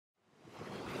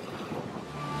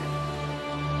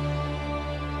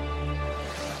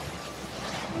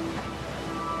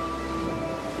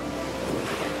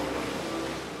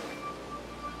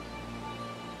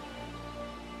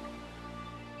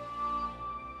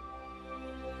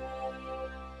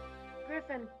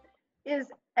Griffin, is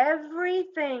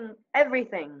everything,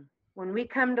 when we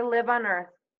come to live on earth,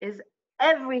 is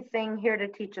everything here to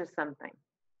teach us something?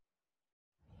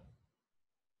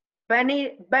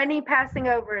 Bunny passing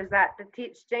over, is that to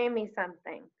teach Jamie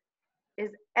something?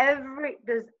 Does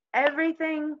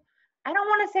everything, I don't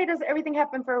want to say does everything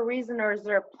happen for a reason or is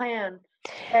there a plan,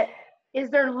 but is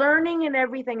there learning in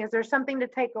everything? Is there something to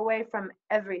take away from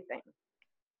everything?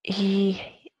 He,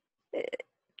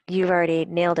 you've already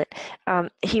nailed it.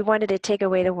 He wanted to take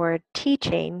away the word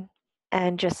teaching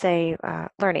and just say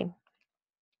learning,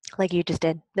 like you just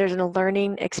did. There's a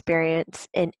learning experience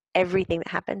in everything that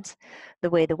happens. The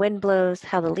way the wind blows,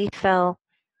 how the leaf fell,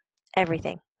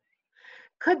 everything.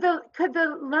 Could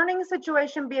the learning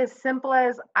situation be as simple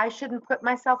as I shouldn't put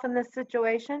myself in this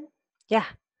situation? Yeah.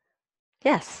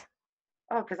 Yes.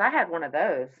 Oh, because I had one of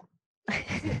those.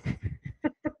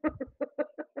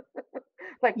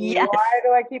 Like, Yes. why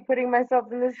do I keep putting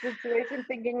myself in this situation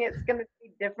thinking it's going to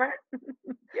be different?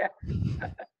 Yeah.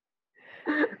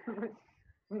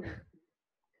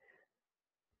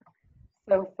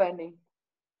 So funny.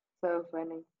 So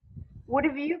funny. What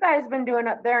have you guys been doing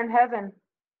up there in heaven?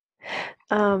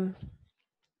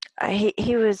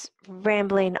 He was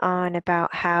rambling on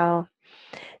about how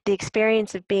the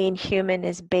experience of being human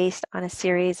is based on a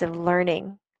series of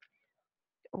learning.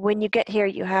 When you get here,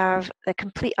 you have a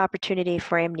complete opportunity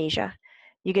for amnesia.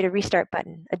 You get a restart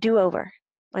button, a do-over.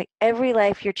 Like every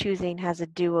life you're choosing has a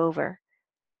do-over.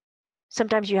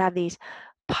 Sometimes you have these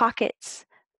pockets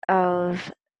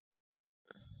of,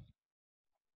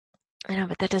 I know,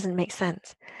 but that doesn't make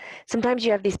sense. Sometimes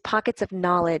you have these pockets of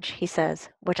knowledge, he says,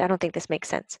 which I don't think this makes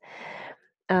sense.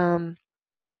 Because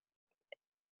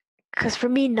for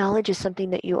me, knowledge is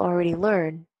something that you already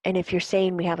learn. And if you're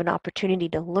saying we have an opportunity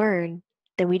to learn,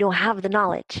 then we don't have the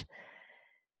knowledge.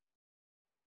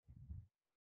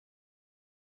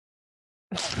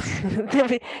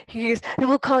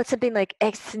 We'll call it something like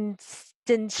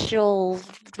existential,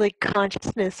 like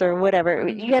consciousness or whatever.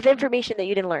 You have information that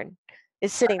you didn't learn.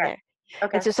 It's sitting there.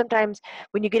 Okay. And so sometimes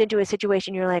when you get into a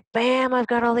situation, you're like, bam, I've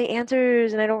got all the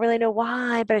answers and I don't really know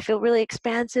why, but I feel really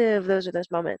expansive. Those are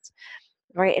those moments,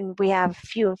 right? And we have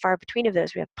few and far between of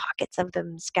those. We have pockets of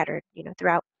them scattered,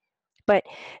 throughout. But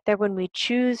that when we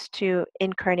choose to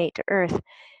incarnate to Earth,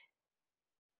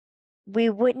 we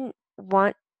wouldn't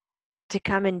want to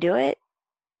come and do it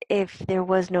if there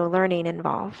was no learning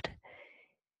involved.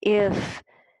 If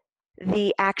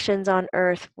the actions on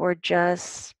Earth were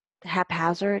just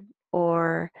haphazard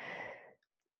or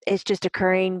it's just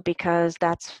occurring because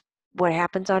that's what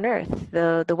happens on Earth.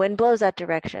 The wind blows that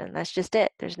direction. That's just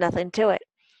it. There's nothing to it.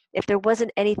 If there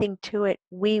wasn't anything to it,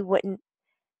 we wouldn't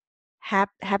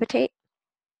habitate.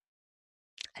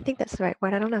 I think that's the right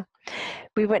word. I don't know.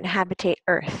 We wouldn't habitate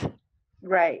Earth.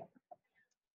 Right.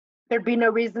 There'd be no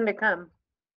reason to come.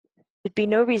 There'd be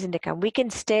no reason to come. We can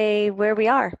stay where we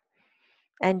are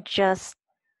and just,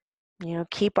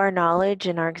 keep our knowledge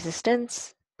and our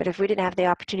existence. But if we didn't have the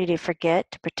opportunity to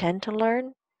forget, to pretend to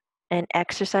learn and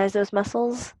exercise those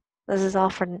muscles, this is all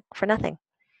for nothing.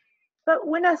 But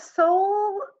when a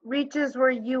soul reaches where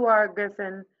you are,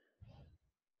 Griffin,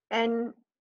 and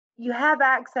you have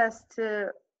access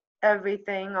to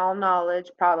everything, all knowledge,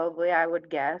 probably, I would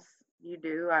guess you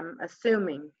do, I'm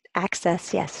assuming.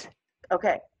 Access, yes.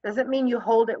 Okay. Doesn't mean you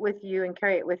hold it with you and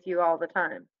carry it with you all the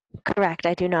time. Correct,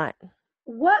 I do not.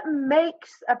 What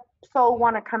makes a soul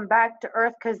want to come back to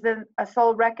Earth? Because then a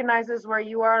soul recognizes where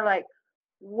you are, like,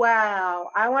 wow,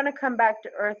 I want to come back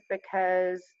to Earth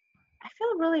because I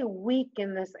feel really weak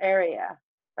in this area.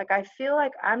 Like, I feel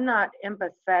like I'm not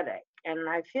empathetic, and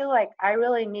I feel like I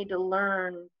really need to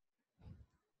learn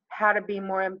how to be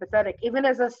more empathetic. Even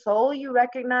as a soul, you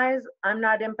recognize I'm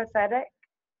not empathetic,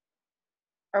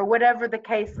 or whatever the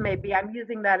case may be. I'm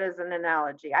using that as an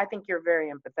analogy. I think you're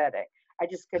very empathetic. I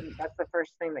just couldn't, that's the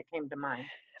first thing that came to mind.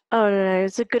 Oh, no,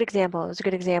 it's a good example. It was a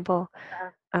good example.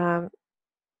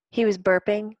 He was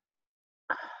burping,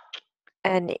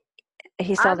 and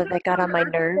he saw that got on my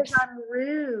nerves. I'm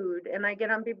rude, and I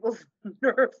get on people's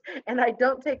nerves, and I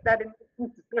don't take that into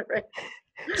consideration.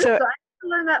 So I have to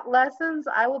learn that lessons.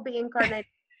 I will be incarnated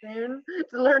soon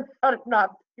to learn how to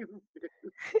not be rude.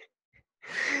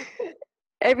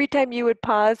 Every time you would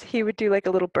pause, he would do like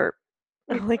a little burp.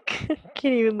 I'm like,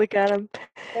 can't even look at him.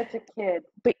 Such a kid.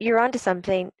 But you're onto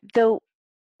something. Though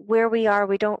where we are,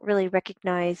 we don't really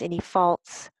recognize any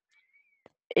faults.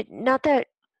 Not that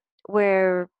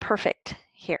we're perfect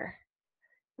here.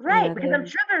 Right, because I'm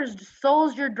sure there's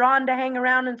souls you're drawn to hang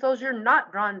around and souls you're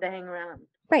not drawn to hang around.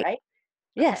 Right?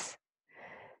 Yes.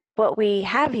 what we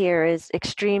have here is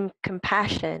extreme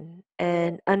compassion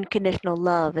and unconditional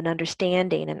love and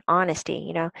understanding and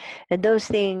honesty, and those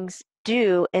things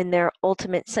do, in their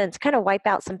ultimate sense, kind of wipe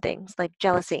out some things like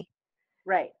jealousy,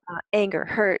 Right. anger,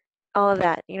 hurt, all of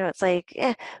that. It's like,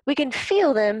 we can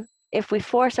feel them if we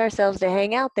force ourselves to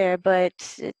hang out there, but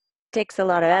it takes a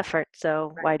lot of effort,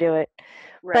 so why do it?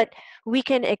 Right. But we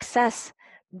can access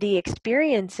the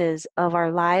experiences of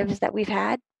our lives that we've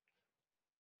had,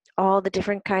 all the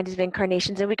different kinds of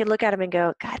incarnations, and we can look at them and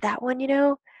go, God, that one,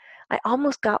 I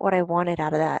almost got what I wanted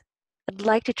out of that. I'd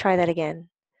like to try that again.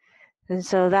 And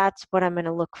so that's what I'm going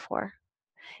to look for.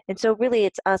 And so really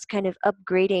it's us kind of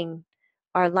upgrading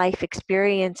our life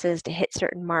experiences to hit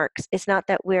certain marks. It's not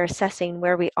that we're assessing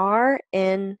where we are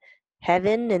in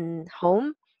heaven and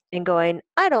home and going,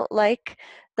 I don't like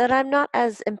that I'm not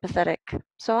as empathetic,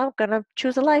 so I'm going to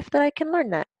choose a life that I can learn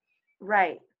that.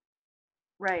 Right.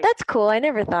 Right. That's cool. I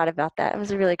never thought about that. It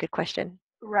was a really good question.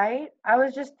 Right. I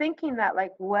was just thinking that,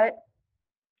 like, what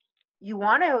you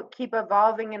want to keep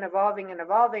evolving and evolving and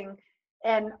evolving,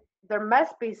 and there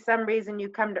must be some reason you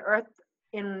come to Earth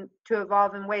to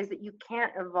evolve in ways that you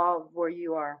can't evolve where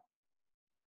you are.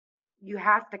 You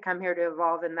have to come here to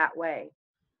evolve in that way.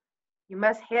 You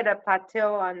must hit a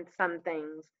plateau on some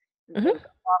things and Mm-hmm. think,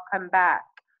 I'll come back.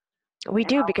 We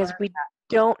do, because we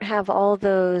don't have all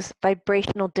those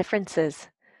vibrational differences.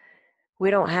 We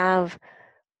don't have,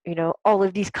 all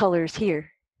of these colors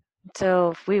here.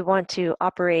 So if we want to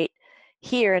operate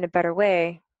here in a better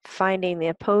way, finding the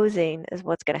opposing is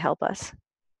what's going to help us.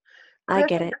 I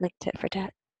get it, like tit for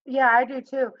tat. Yeah, I do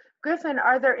too. Griffin,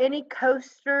 are there any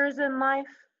coasters in life?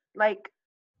 Like,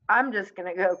 I'm just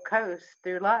going to go coast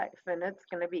through life and it's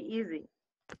going to be easy.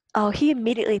 Oh, he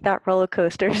immediately thought roller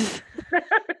coasters.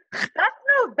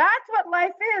 That's what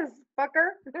life is,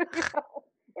 fucker.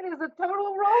 It is a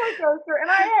total roller coaster, and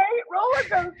I hate roller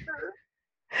coasters.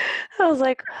 I was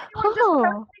like, We're just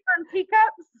coasting on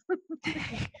teacups.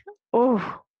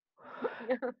 Oh,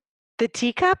 yeah. The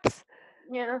teacups?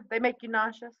 Yeah, they make you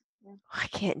nauseous. Yeah. I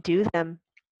can't do them.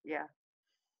 Yeah.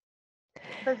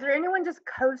 So is there anyone just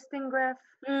coasting, Griff?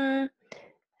 There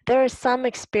are some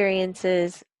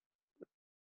experiences,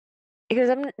 because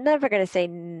I'm never going to say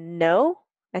no.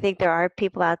 I think there are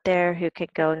people out there who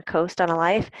could go and coast on a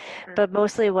life, but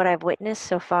mostly what I've witnessed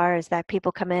so far is that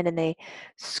people come in and they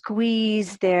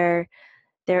squeeze their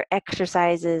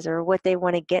exercises or what they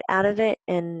want to get out of it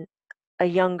in a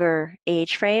younger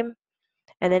age frame,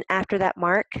 and then after that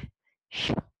mark,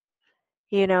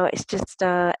 it's just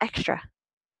extra,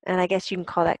 and I guess you can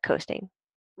call that coasting.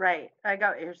 Right, I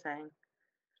got what you're saying,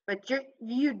 but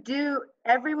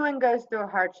everyone goes through a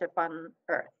hardship on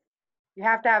Earth. You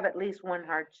have to have at least one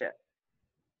hardship.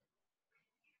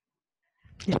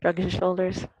 He shrugged his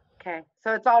shoulders. Okay,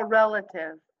 so it's all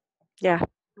relative. Yeah.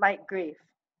 Like grief.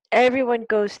 Everyone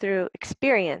goes through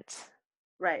experience.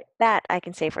 Right. That I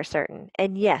can say for certain.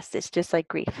 And yes, it's just like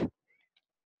grief.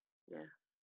 Yeah.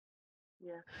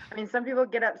 Yeah. I mean, some people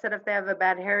get upset if they have a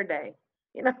bad hair day.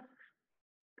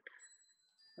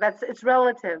 It's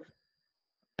relative.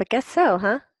 But guess so,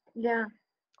 huh? Yeah.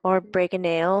 Or break a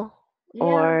nail. Yeah.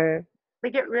 Or they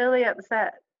get really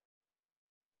upset.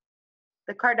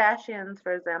 The Kardashians,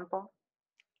 for example.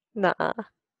 Nuh-uh.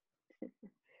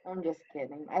 I'm just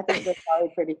kidding. I think they're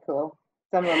probably pretty cool.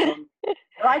 Some of them.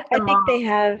 I think they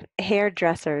have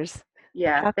hairdressers.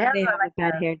 Yeah. How can they have a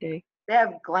bad hair day? They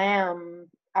have glam.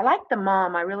 I like the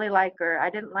mom. I really like her.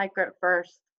 I didn't like her at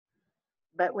first.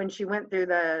 But when she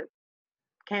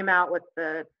came out with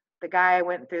the guy I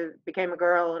went through, became a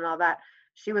girl and all that,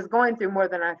 she was going through more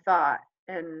than I thought.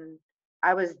 And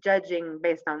I was judging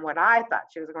based on what I thought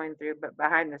she was going through, but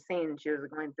behind the scenes, she was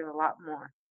going through a lot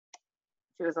more.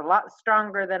 She was a lot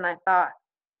stronger than I thought.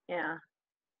 Yeah.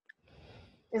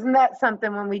 Isn't that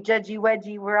something? When we judgy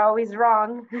wedgy, we're always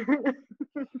wrong.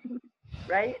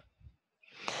 Right?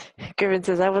 Griffen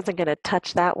says, I wasn't going to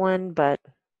touch that one, but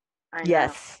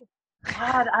yes.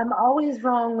 God, I'm always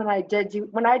wrong when I judge you.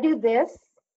 When I do this,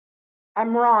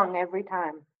 I'm wrong every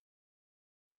time.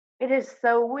 It is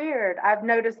so weird. I've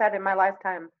noticed that in my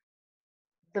lifetime.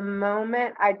 The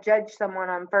moment I judge someone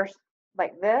on first,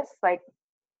 like this, like,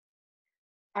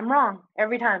 I'm wrong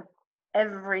every time.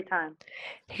 Every time.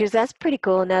 Because that's pretty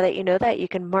cool. Now that you know that, you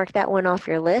can mark that one off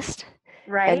your list.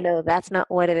 Right. And know that's not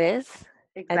what it is.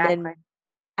 Exactly. And then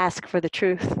ask for the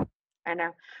truth. I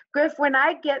know. Griff, when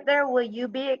I get there, will you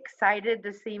be excited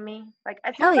to see me? Like,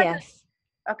 I Hell yes.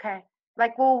 Okay.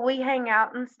 Like, will we hang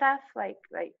out and stuff? Like,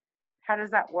 how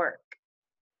does that work?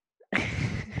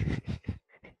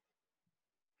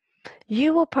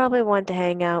 You will probably want to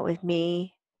hang out with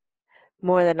me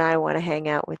more than I want to hang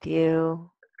out with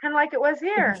you. kind of like it was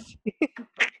here.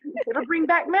 It'll bring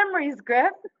back memories,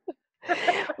 Griff.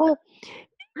 Well,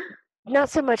 not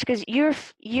so much because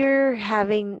you're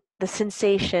having the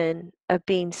sensation of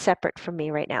being separate from me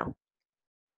right now.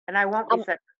 And I won't be I'm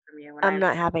separate from you when I'm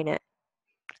not having it.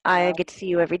 I well, get to see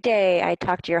you every day. I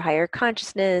talk to your higher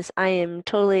consciousness. I am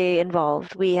totally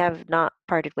involved. We have not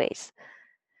parted ways.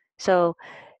 So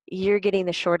you're getting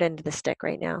the short end of the stick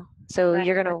right now. So right.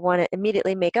 you're going to want to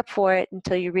immediately make up for it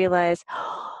until you realize,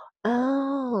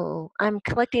 oh, I'm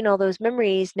collecting all those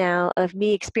memories now of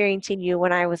me experiencing you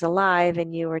when I was alive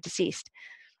and you were deceased.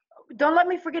 Don't let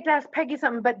me forget to ask Peggy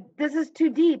something, but this is too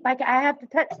deep. I have to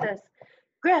touch this.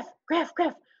 Griff, Griff,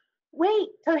 Griff. Wait,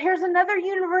 so here's another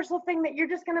universal thing that you're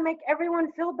just going to make everyone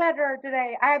feel better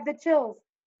today. I have the chills.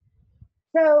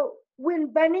 So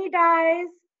when Bunny dies,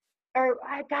 or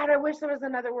God, I wish there was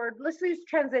another word. Let's use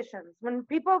transitions. When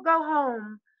people go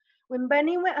home, when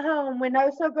Bunny went home, when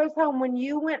Oso goes home, when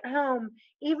you went home,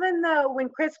 even though when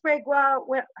Chris Gregoire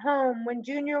went home, when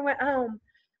Junior went home,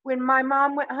 when my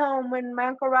mom went home, when my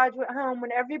Uncle Raj went home,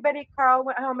 when everybody, Carl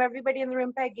went home, everybody in the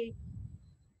room, Peggy,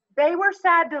 they were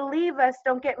sad to leave us,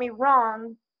 don't get me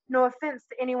wrong. No offense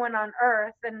to anyone on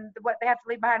earth and what they have to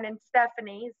leave behind. And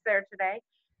Stephanie's there today,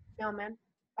 Gilman.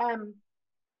 Um,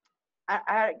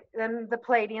 and the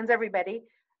Palladians, everybody.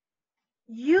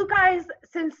 You guys,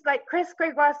 since like Chris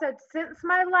Gregoire said, since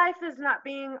my life is not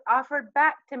being offered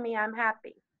back to me, I'm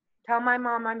happy. Tell my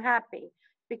mom I'm happy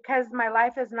because my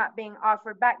life is not being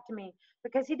offered back to me.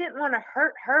 Because he didn't want to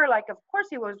hurt her. Like, of course,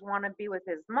 he was want to be with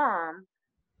his mom.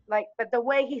 Like, but the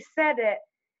way he said it,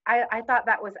 I thought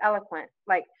that was eloquent.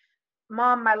 Like,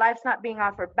 mom, my life's not being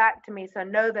offered back to me, so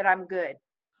know that I'm good.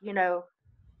 You know,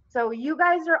 so you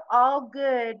guys are all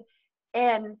good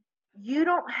and you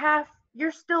don't have,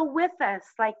 you're still with us.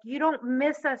 Like you don't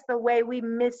miss us the way we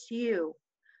miss you.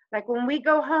 Like when we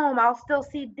go home, I'll still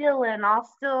see Dylan. I'll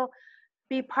still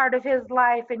be part of his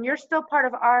life and you're still part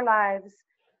of our lives.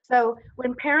 So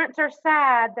when parents are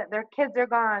sad that their kids are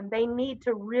gone, they need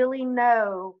to really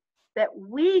know that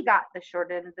we got the short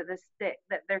end of the stick,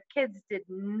 that their kids did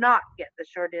not get the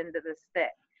short end of the stick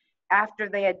after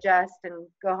they adjust and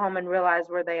go home and realize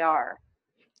where they are.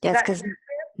 Is Yes, that because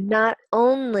not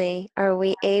only are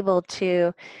we able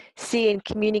to see and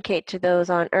communicate to those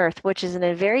on earth, which is in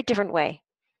a very different way.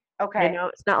 okay?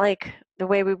 It's not like the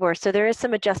way we were. So there is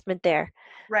some adjustment there.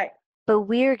 Right. But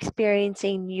we're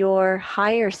experiencing your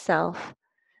higher self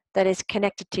that is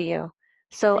connected to you.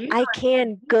 So So you I know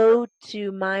can go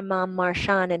to my mom,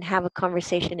 Marshawn, and have a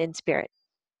conversation in spirit.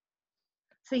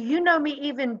 so you know me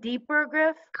even deeper,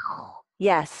 Griff,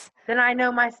 Yes. than I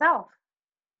know myself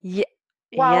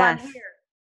while I'm Yes. here.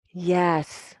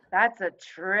 Yes. That's a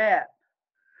trip.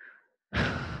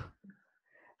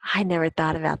 I never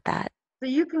thought about that. So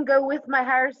you can go with my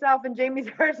higher self and Jamie's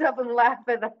higher self and laugh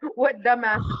at what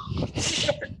dumbass.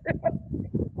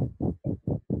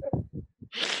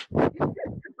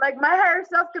 Like my higher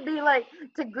self could be like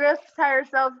to Griff's higher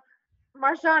self,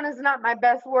 Marshawn is not my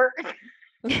best work.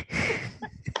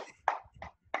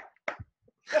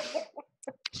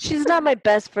 She's not my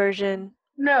best version.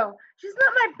 No, she's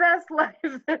not my best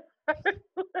life.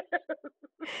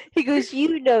 He goes,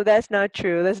 you know that's not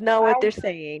true. That's not what I, they're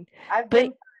saying. I've But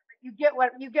been. You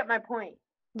get my point.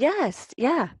 yes,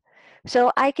 yeah.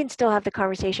 So I can still have the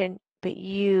conversation, but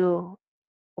you,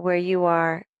 where you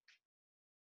are,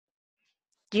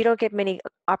 you don't get many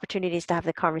opportunities to have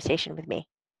the conversation with me.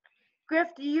 Griff,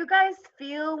 do you guys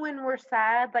feel when we're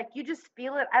sad? Like you just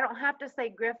feel it. I don't have to say,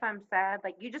 Griff, I'm sad.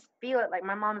 Like you just feel it. Like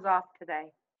my mom's off today.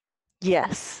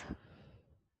 Yes.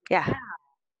 Yeah. Yeah.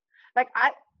 Like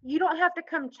you don't have to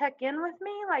come check in with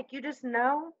me. Like you just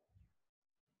know.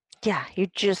 Yeah. You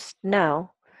just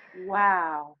know.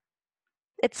 Wow.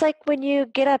 It's like when you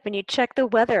get up and you check the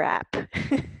weather app.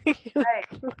 Right.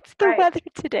 What's the Right. weather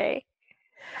today?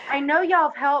 I know y'all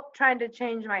have helped trying to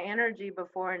change my energy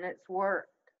before, and it's worked.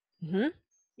 Hmm.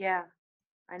 Yeah,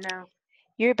 I know.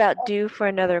 You're about due for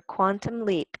another quantum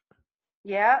leap.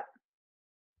 Yeah.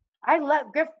 I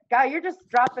love Griff. God, you're just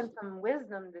dropping some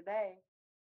wisdom today.